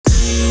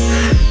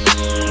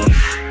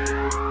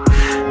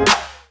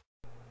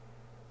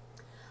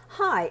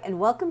and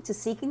welcome to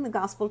Seeking the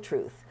Gospel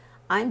Truth.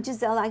 I'm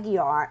Giselle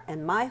Aguiar,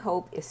 and my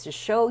hope is to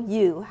show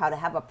you how to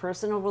have a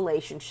personal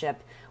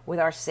relationship with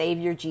our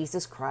Savior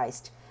Jesus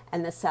Christ,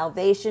 and the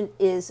salvation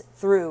is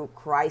through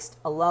Christ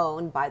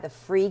alone by the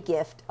free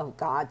gift of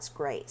God's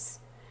grace.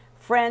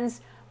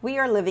 Friends, we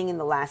are living in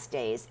the last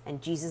days,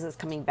 and Jesus is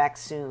coming back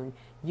soon.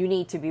 You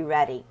need to be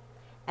ready.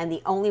 And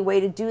the only way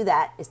to do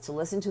that is to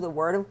listen to the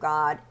Word of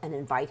God and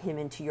invite Him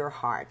into your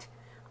heart.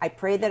 I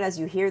pray that as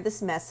you hear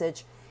this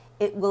message,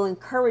 it will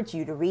encourage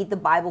you to read the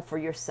Bible for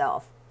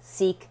yourself.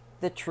 Seek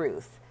the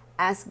truth.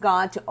 Ask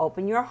God to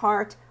open your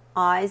heart,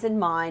 eyes, and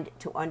mind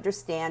to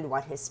understand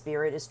what His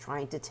Spirit is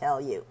trying to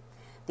tell you.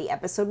 The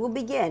episode will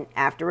begin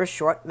after a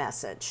short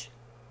message.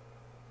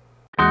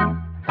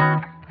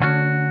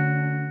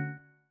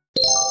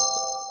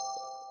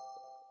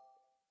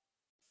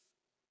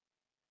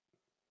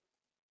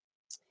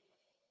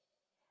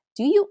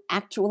 Do you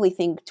actually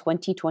think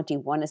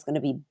 2021 is going to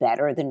be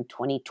better than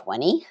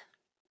 2020?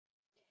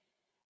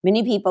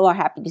 Many people are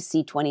happy to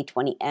see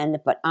 2020 end,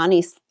 but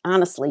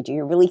honestly, do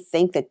you really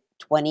think that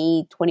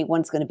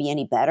 2021 is going to be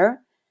any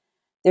better?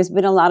 There's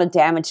been a lot of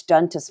damage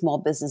done to small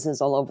businesses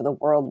all over the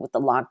world with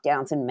the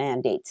lockdowns and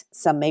mandates.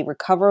 Some may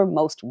recover,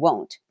 most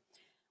won't.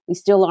 We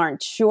still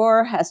aren't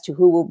sure as to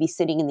who will be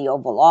sitting in the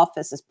Oval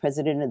Office as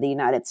President of the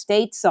United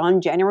States on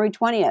January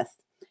 20th.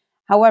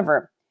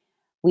 However,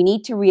 we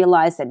need to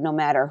realize that no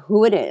matter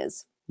who it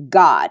is,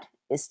 God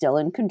is still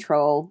in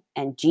control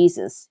and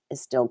Jesus is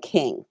still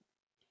King.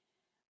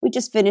 We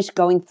just finished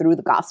going through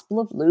the Gospel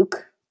of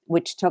Luke,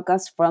 which took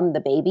us from the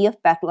baby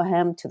of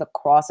Bethlehem to the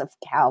cross of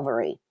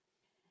Calvary.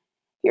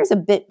 Here's a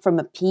bit from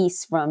a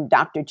piece from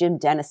Dr. Jim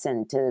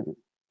Denison to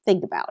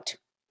think about.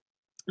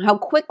 How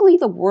quickly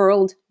the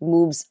world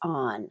moves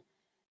on.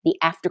 The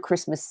after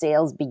Christmas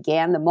sales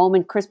began the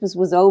moment Christmas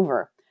was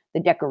over. The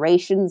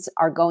decorations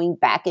are going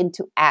back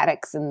into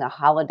attics and the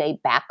holiday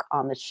back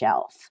on the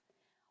shelf.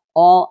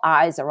 All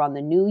eyes are on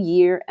the new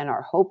year and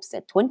our hopes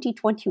that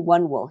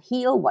 2021 will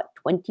heal what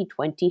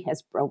 2020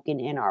 has broken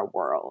in our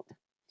world.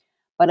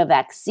 But a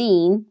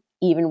vaccine,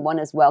 even one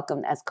as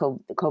welcome as the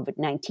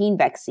COVID-19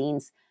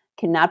 vaccines,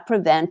 cannot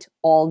prevent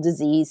all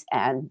disease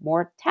and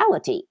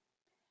mortality.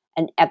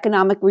 An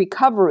economic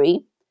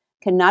recovery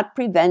cannot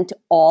prevent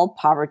all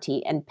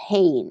poverty and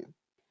pain.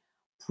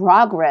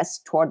 Progress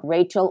toward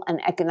racial and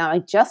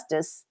economic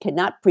justice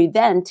cannot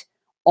prevent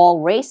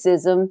all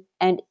racism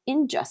and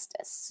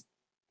injustice.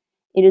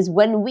 It is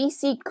when we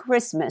see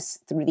Christmas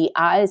through the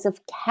eyes of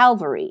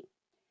Calvary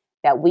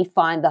that we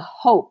find the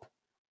hope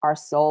our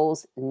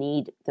souls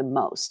need the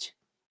most.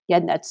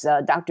 Again, that's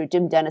Dr.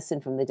 Jim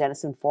Denison from the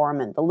Denison Forum,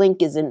 and the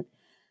link is in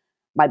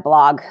my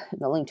blog.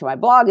 The link to my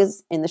blog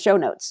is in the show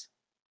notes.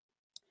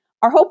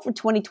 Our hope for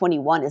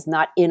 2021 is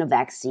not in a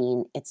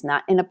vaccine, it's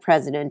not in a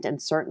president,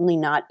 and certainly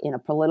not in a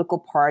political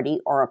party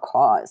or a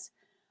cause.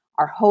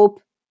 Our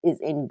hope is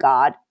in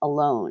God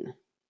alone.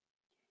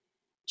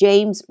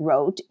 James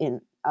wrote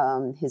in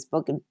his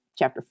book in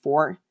chapter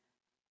 4,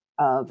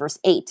 verse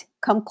 8,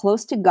 "Come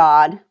close to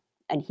God,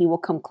 and He will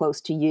come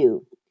close to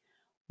you.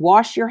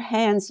 Wash your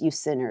hands, you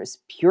sinners.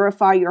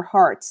 Purify your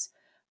hearts,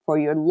 for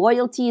your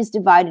loyalty is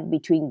divided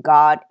between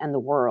God and the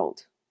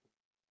world."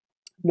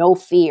 No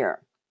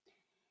fear.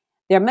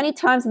 There are many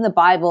times in the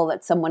Bible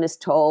that someone is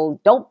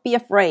told, "Don't be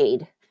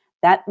afraid."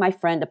 That, my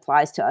friend,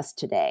 applies to us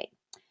today.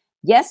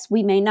 Yes,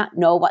 we may not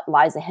know what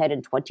lies ahead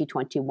in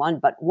 2021,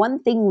 but one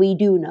thing we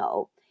do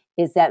know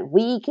is that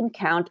we can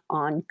count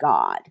on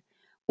God.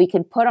 We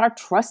can put our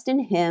trust in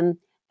Him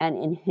and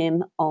in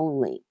Him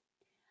only.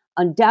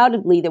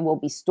 Undoubtedly, there will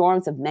be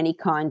storms of many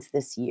kinds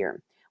this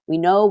year. We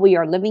know we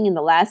are living in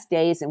the last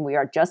days and we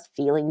are just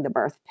feeling the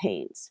birth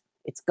pains.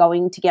 It's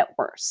going to get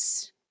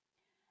worse.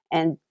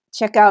 And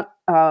check out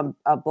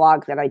a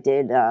blog that I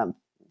did a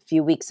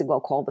few weeks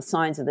ago called The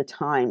Signs of the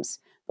Times.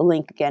 The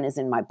link again is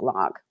in my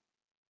blog.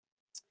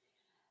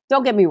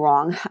 Don't get me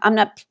wrong, I'm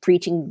not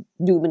preaching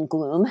doom and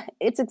gloom.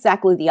 It's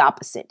exactly the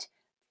opposite.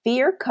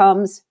 Fear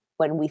comes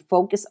when we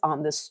focus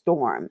on the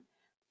storm.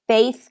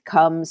 Faith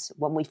comes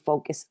when we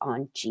focus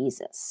on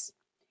Jesus.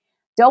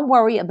 Don't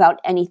worry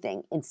about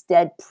anything.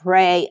 Instead,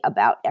 pray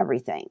about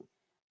everything.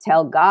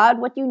 Tell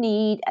God what you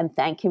need and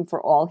thank Him for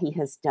all He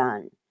has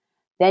done.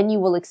 Then you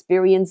will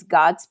experience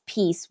God's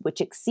peace, which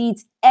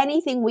exceeds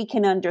anything we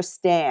can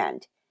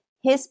understand.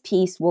 His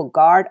peace will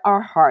guard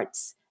our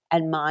hearts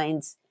and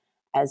minds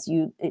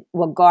it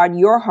will guard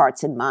your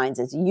hearts and minds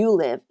as you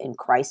live in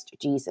Christ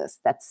Jesus.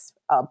 That's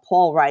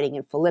Paul writing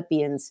in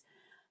Philippians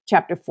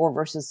chapter 4,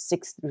 verses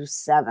 6 through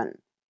 7.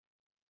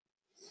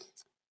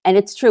 And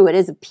it's true, it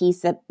is a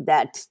peace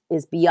that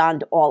is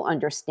beyond all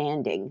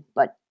understanding,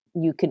 but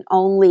you can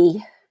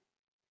only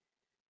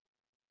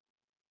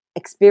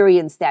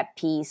experience that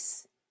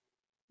peace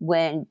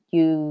when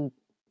you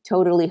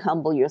totally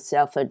humble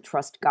yourself and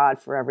trust God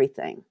for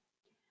everything.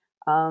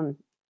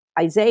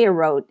 Isaiah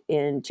wrote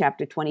in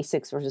chapter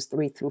 26, verses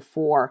 3 through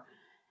 4,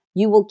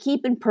 "You will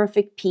keep in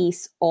perfect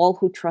peace all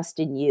who trust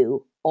in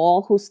you,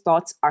 all whose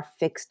thoughts are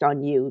fixed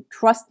on you.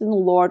 Trust in the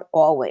Lord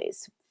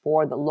always,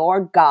 for the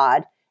Lord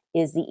God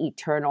is the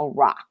eternal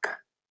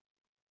rock."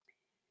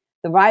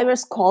 The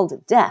virus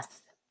called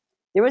death.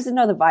 There is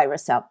another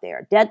virus out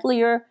there,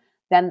 deadlier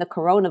than the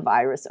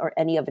coronavirus or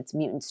any of its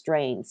mutant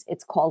strains.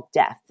 It's called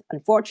death.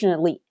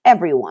 Unfortunately,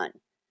 everyone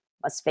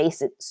must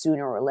face it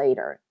sooner or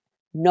later.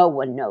 No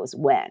one knows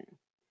when.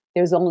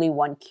 There's only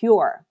one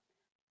cure.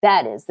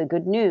 That is the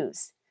good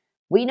news.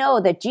 We know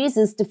that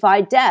Jesus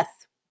defied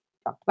death.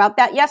 Talked about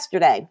that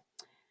yesterday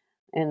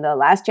in the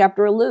last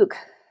chapter of Luke,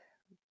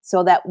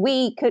 so that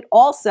we could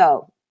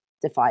also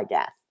defy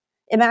death.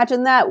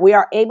 Imagine that. We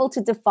are able to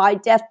defy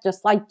death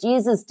just like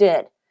Jesus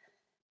did.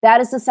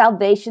 That is a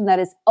salvation that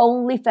is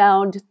only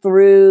found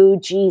through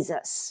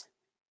Jesus.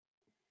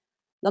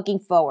 Looking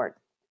forward,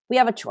 we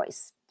have a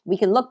choice. We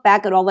can look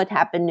back at all that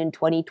happened in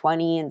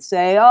 2020 and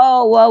say,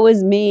 oh, woe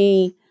is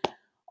me.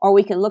 Or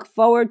we can look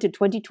forward to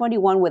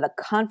 2021 with a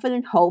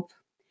confident hope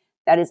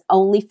that is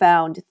only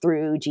found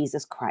through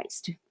Jesus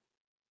Christ.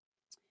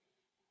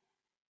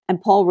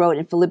 And Paul wrote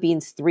in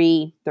Philippians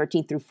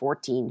 3:13 through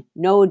 14,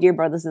 no, dear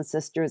brothers and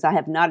sisters, I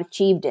have not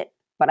achieved it,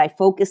 but I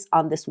focus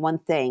on this one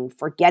thing,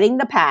 forgetting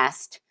the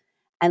past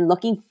and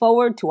looking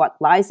forward to what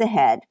lies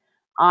ahead.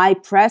 I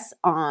press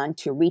on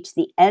to reach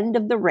the end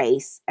of the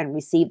race and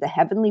receive the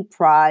heavenly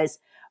prize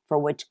for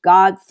which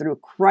God, through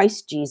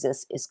Christ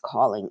Jesus, is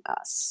calling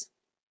us.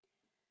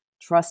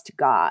 Trust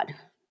God.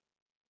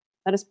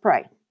 Let us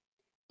pray.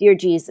 Dear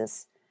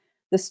Jesus,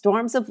 the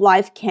storms of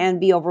life can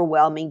be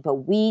overwhelming,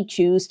 but we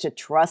choose to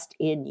trust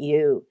in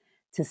you,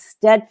 to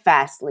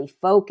steadfastly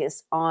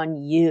focus on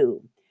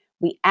you.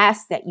 We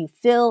ask that you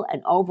fill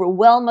and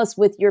overwhelm us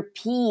with your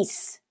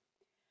peace.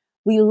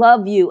 We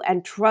love you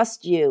and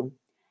trust you,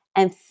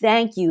 and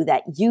thank you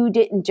that you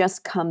didn't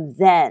just come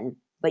then,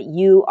 but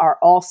you are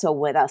also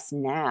with us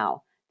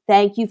now.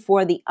 Thank you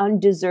for the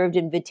undeserved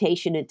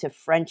invitation into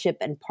friendship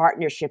and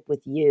partnership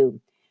with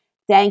you.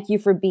 Thank you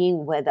for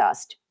being with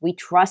us. We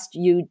trust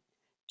you,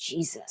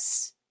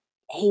 Jesus.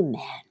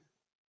 Amen.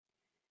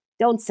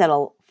 Don't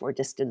settle for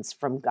distance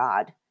from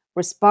God.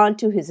 Respond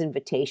to his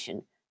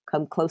invitation.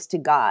 Come close to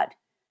God.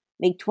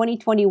 Make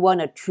 2021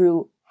 a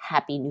true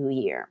happy new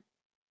year.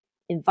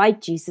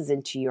 Invite Jesus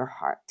into your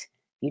heart.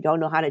 If you don't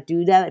know how to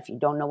do that, if you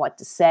don't know what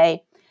to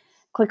say,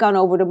 click on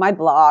over to my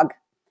blog,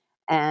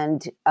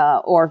 and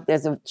or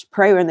there's a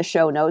prayer in the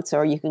show notes,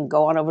 or you can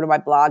go on over to my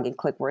blog and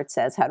click where it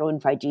says how to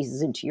invite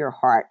Jesus into your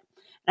heart.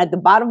 And at the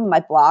bottom of my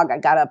blog, I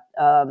got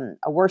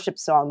a worship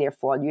song there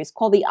for you. It's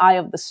called The Eye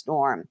of the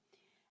Storm,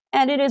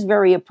 and it is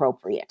very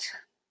appropriate.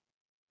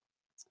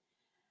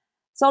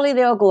 Soli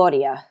Deo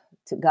Gloria.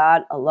 To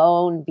God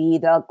alone be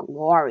the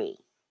glory.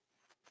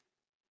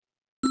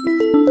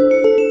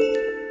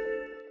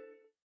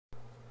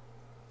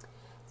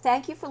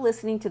 Thank you for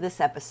listening to this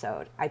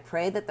episode. I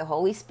pray that the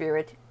Holy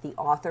Spirit, the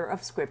author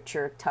of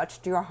Scripture,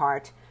 touched your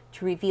heart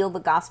to reveal the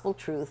gospel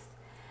truth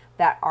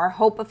that our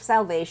hope of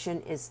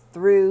salvation is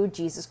through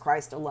Jesus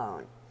Christ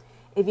alone.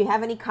 If you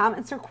have any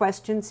comments or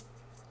questions,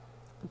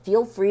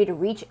 feel free to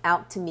reach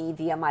out to me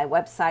via my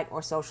website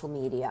or social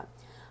media.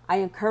 I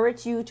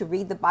encourage you to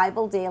read the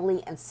Bible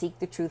daily and seek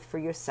the truth for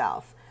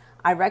yourself.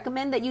 I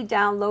recommend that you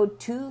download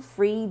 2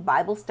 free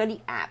Bible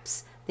study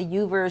apps, the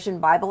YouVersion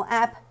Bible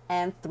app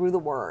and Through the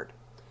Word.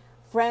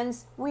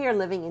 Friends, we are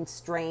living in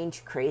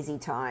strange, crazy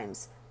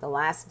times, the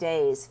last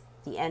days,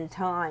 the end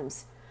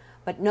times.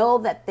 But know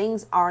that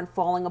things aren't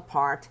falling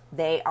apart,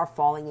 they are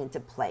falling into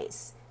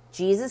place.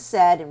 Jesus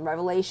said in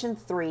Revelation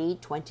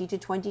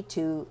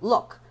 3:20-22,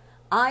 look,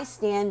 I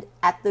stand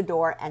at the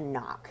door and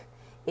knock.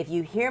 If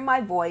you hear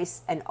my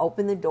voice and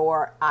open the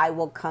door, I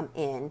will come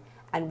in,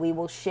 and we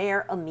will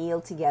share a meal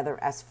together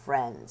as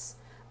friends.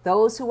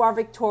 Those who are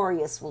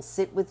victorious will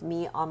sit with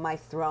me on my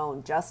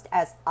throne, just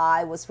as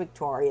I was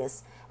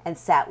victorious and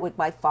sat with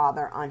my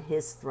Father on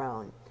his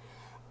throne.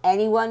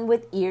 Anyone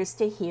with ears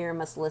to hear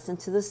must listen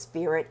to the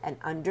Spirit and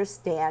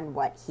understand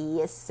what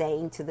he is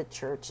saying to the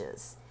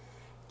churches.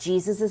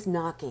 Jesus is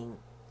knocking.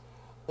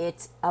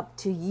 It's up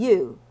to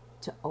you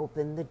to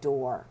open the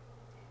door.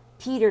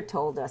 Peter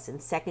told us in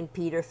 2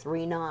 Peter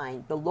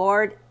 3:9, the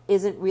Lord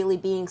isn't really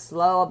being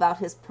slow about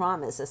his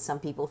promise, as some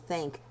people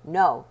think.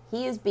 No,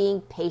 he is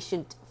being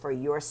patient for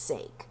your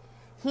sake.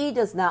 He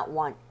does not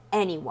want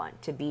anyone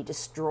to be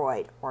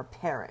destroyed or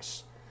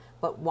perish,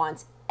 but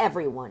wants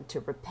everyone to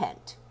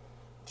repent.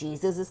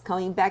 Jesus is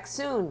coming back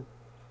soon.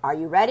 Are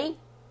you ready?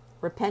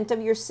 Repent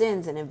of your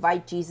sins and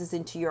invite Jesus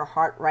into your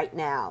heart right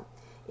now.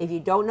 If you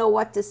don't know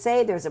what to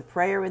say, there's a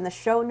prayer in the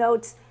show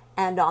notes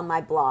and on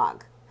my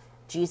blog.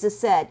 Jesus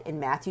said in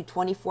Matthew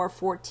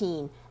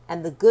 24:14,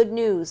 and the good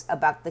news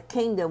about the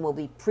kingdom will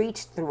be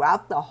preached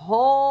throughout the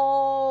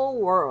whole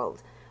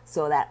world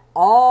so that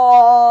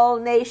all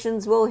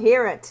nations will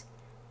hear it,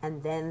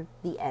 and then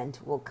the end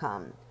will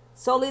come.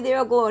 Soli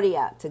Deo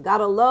Gloria. To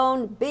God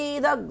alone be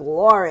the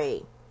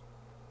glory.